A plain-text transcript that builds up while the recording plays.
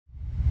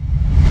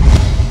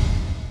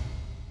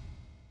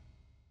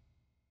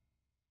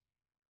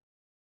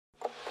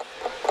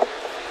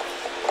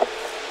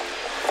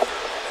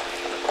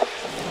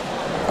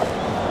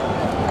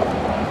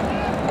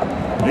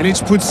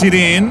Milic puts it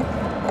in.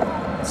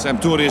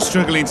 Sampdoria is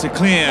struggling to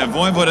clear.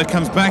 Vojvoda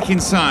comes back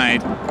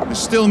inside. There's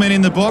still men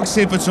in the box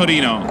here for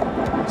Torino.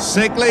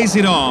 Sek lays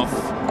it off.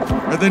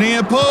 At the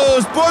near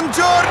post,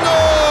 Buongiorno!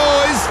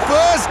 His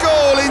first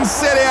goal in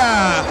Serie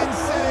A!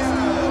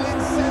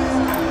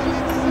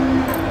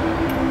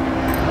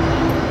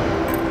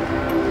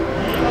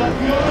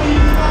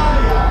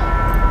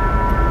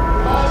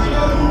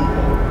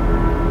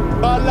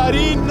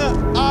 Ballarin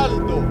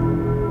Aldo,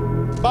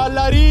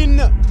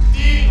 Ballarin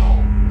Dino.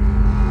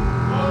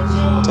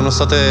 Sono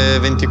state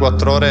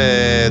 24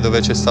 ore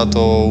dove c'è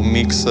stato un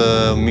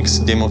mix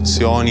di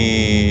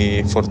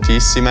emozioni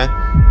fortissime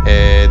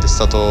ed è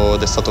stato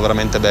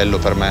veramente bello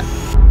per me.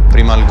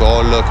 Prima il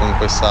gol con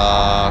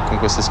questa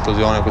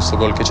esplosione, questo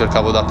gol che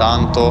cercavo da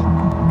tanto.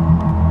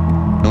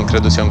 Non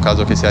credo sia un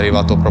caso che sia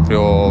arrivato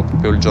proprio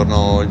il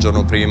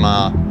giorno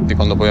prima di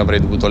quando poi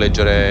avrei dovuto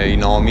leggere i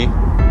nomi.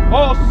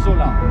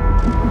 Ossola,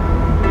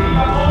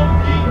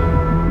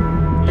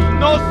 il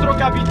nostro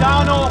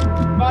capitano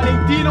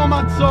Valentino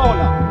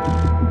Mazzola.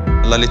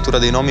 La lettura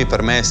dei nomi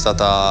per me è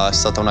stata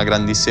una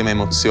grandissima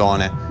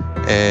emozione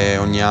e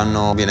ogni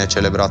anno viene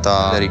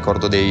celebrata il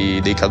ricordo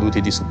dei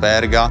caduti di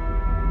Superga.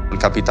 Il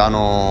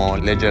capitano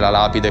legge la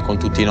lapide con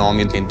tutti i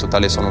nomi, che in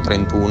totale sono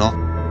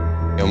 31.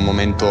 È un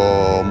momento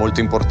molto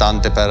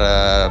importante per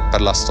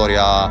la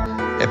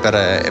storia e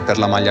per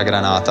la maglia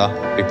granata.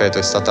 Ripeto,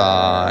 è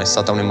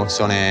stata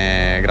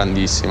un'emozione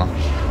grandissima.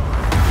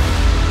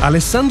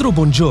 Alessandro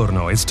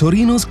Buongiorno is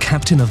Torino's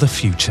captain of the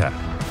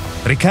future.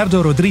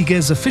 Ricardo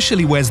Rodriguez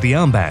officially wears the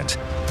armband,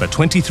 but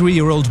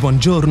 23-year-old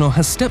Boungiorno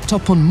has stepped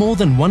up on more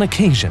than one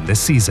occasion this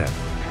season.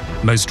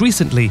 Most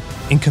recently,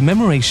 in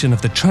commemoration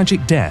of the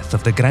tragic death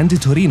of the Grande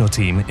Torino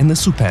team in the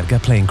Superga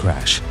plane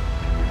crash.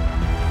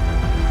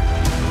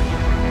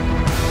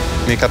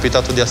 Mi è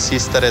capitato di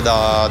assistere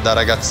da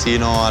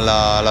ragazzino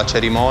alla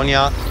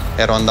cerimonia,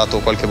 ero andato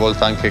qualche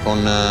volta anche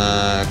con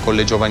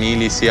le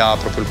giovanili, sia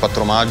proprio il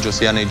 4 maggio,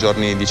 sia nei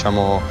giorni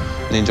diciamo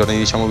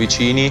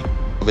vicini.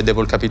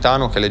 Vedevo il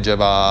capitano che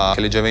leggeva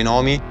i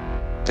nomi,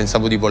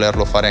 pensavo di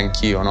volerlo fare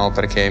anch'io, no?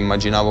 Perché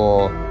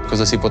immaginavo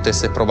cosa si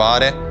potesse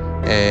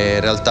provare e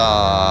in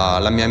realtà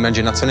la mia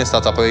immaginazione è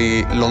stata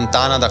poi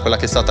lontana da quella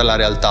che è stata la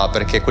realtà,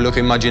 perché quello che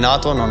ho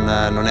immaginato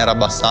non era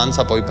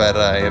abbastanza poi per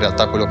in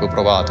realtà quello che ho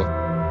provato.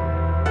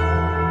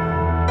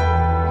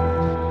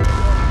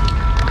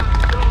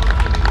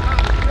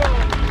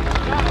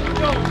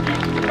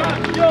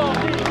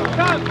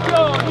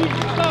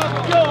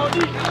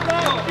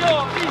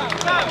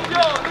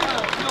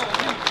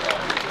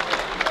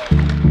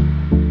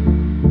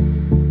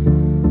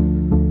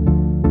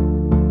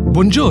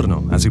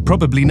 Buongiorno, as you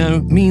probably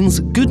know, means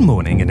good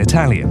morning in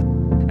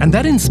Italian, and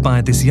that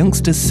inspired this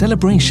youngster's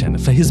celebration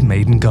for his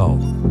maiden goal.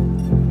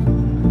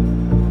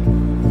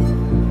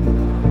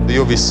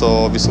 Io ho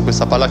visto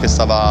questa palla che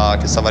stava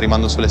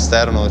rimando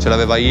sull'esterno, ce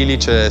l'aveva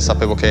Ilic e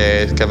sapevo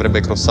che avrebbe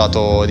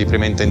crossato di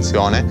prima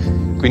intenzione,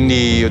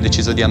 quindi ho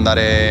deciso di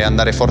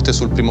andare forte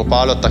sul primo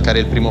palo, attaccare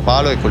il primo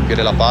palo e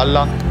colpire la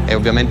palla, e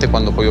ovviamente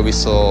quando poi ho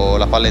visto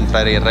la palla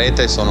entrare in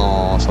rete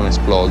sono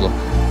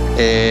esploso.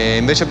 E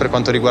invece per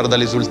quanto riguarda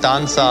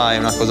l'esultanza è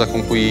una cosa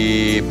con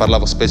cui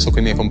parlavo spesso con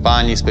i miei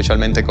compagni,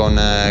 specialmente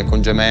con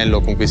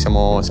Gemello, con cui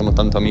siamo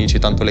tanto amici,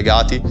 tanto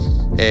legati,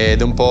 ed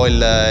è un po'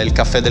 il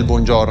caffè del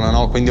buongiorno,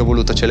 no? Quindi ho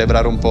voluto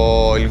celebrare un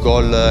po' il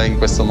gol in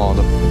questo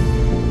modo.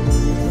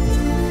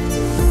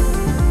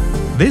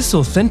 This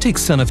authentic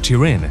son of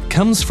Turin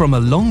comes from a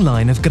long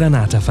line of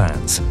Granata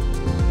fans.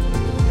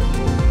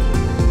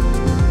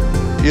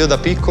 Io da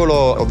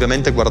piccolo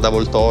ovviamente guardavo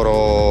il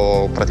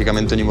Toro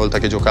praticamente ogni volta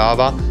che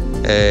giocava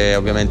e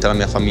ovviamente la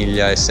mia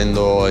famiglia,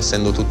 essendo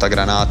tutta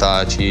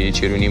Granata, ci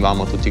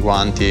riunivamo tutti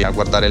quanti a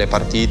guardare le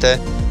partite.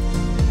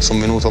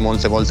 Sono venuto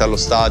molte volte allo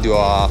stadio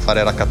a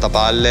fare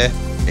raccattapalle.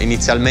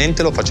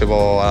 Inizialmente lo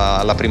facevo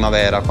alla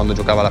primavera, quando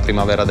giocava la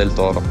primavera del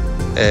Toro.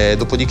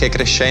 Dopodiché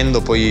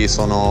crescendo poi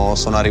sono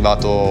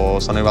arrivato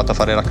a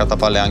fare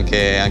raccattapalle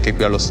anche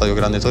qui allo stadio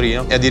Grande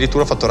Torino, e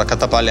addirittura ho fatto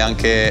raccattapalle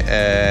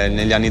anche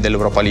negli anni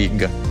dell'Europa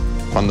League,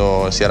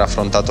 quando si era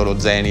affrontato lo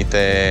Zenit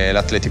e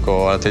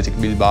l'Athletic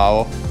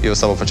Bilbao. Io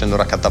stavo facendo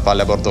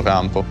raccattapalle a bordo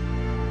campo.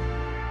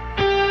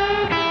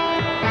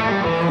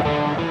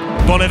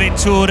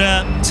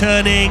 Bonaventura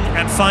turning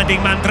and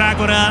finding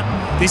Mandragora.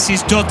 This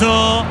is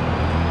Dodò.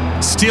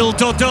 Still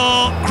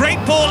Dodò. Great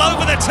ball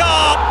over the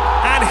top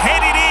and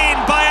headed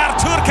in by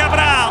Artur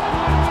Cabral.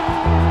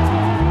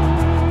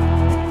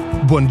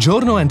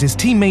 Buongiorno and his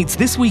teammates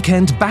this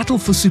weekend battle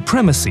for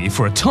supremacy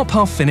for a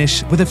top-half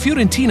finish with a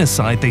Fiorentina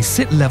side they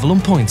sit level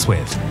on points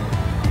with.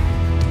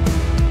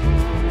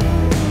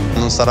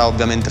 Non sarà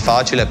ovviamente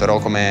facile, però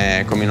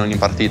come in ogni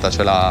partita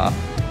ce la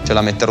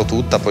metterò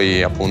tutta,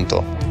 poi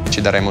appunto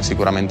ci daremo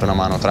sicuramente una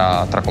mano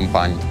tra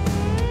compagni.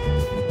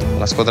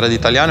 La squadra di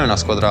Italiano è una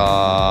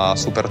squadra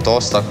super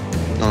tosta,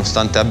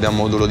 nonostante abbia un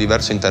modulo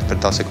diverso,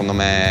 interpreta secondo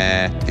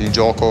me il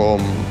gioco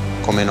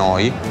come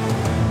noi.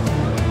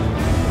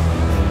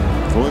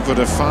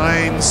 Vojvoda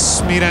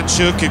finds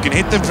Miranchuk, who can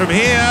hit them from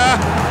here.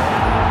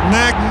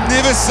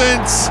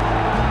 Magnificent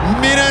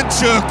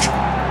Miranchuk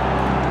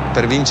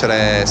Per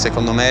vincere,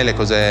 secondo me, le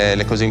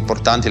cose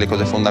importanti, le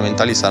cose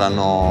fondamentali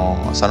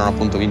saranno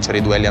appunto vincere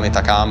i duelli a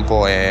metà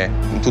campo, e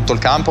in tutto il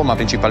campo, ma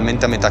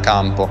principalmente a metà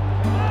campo.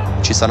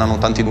 Ci saranno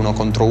tanti d'1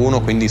 contro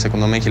 1, quindi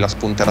secondo me chi la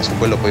spunterà su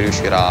quello poi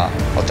riuscirà a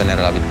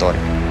ottenere la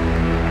vittoria.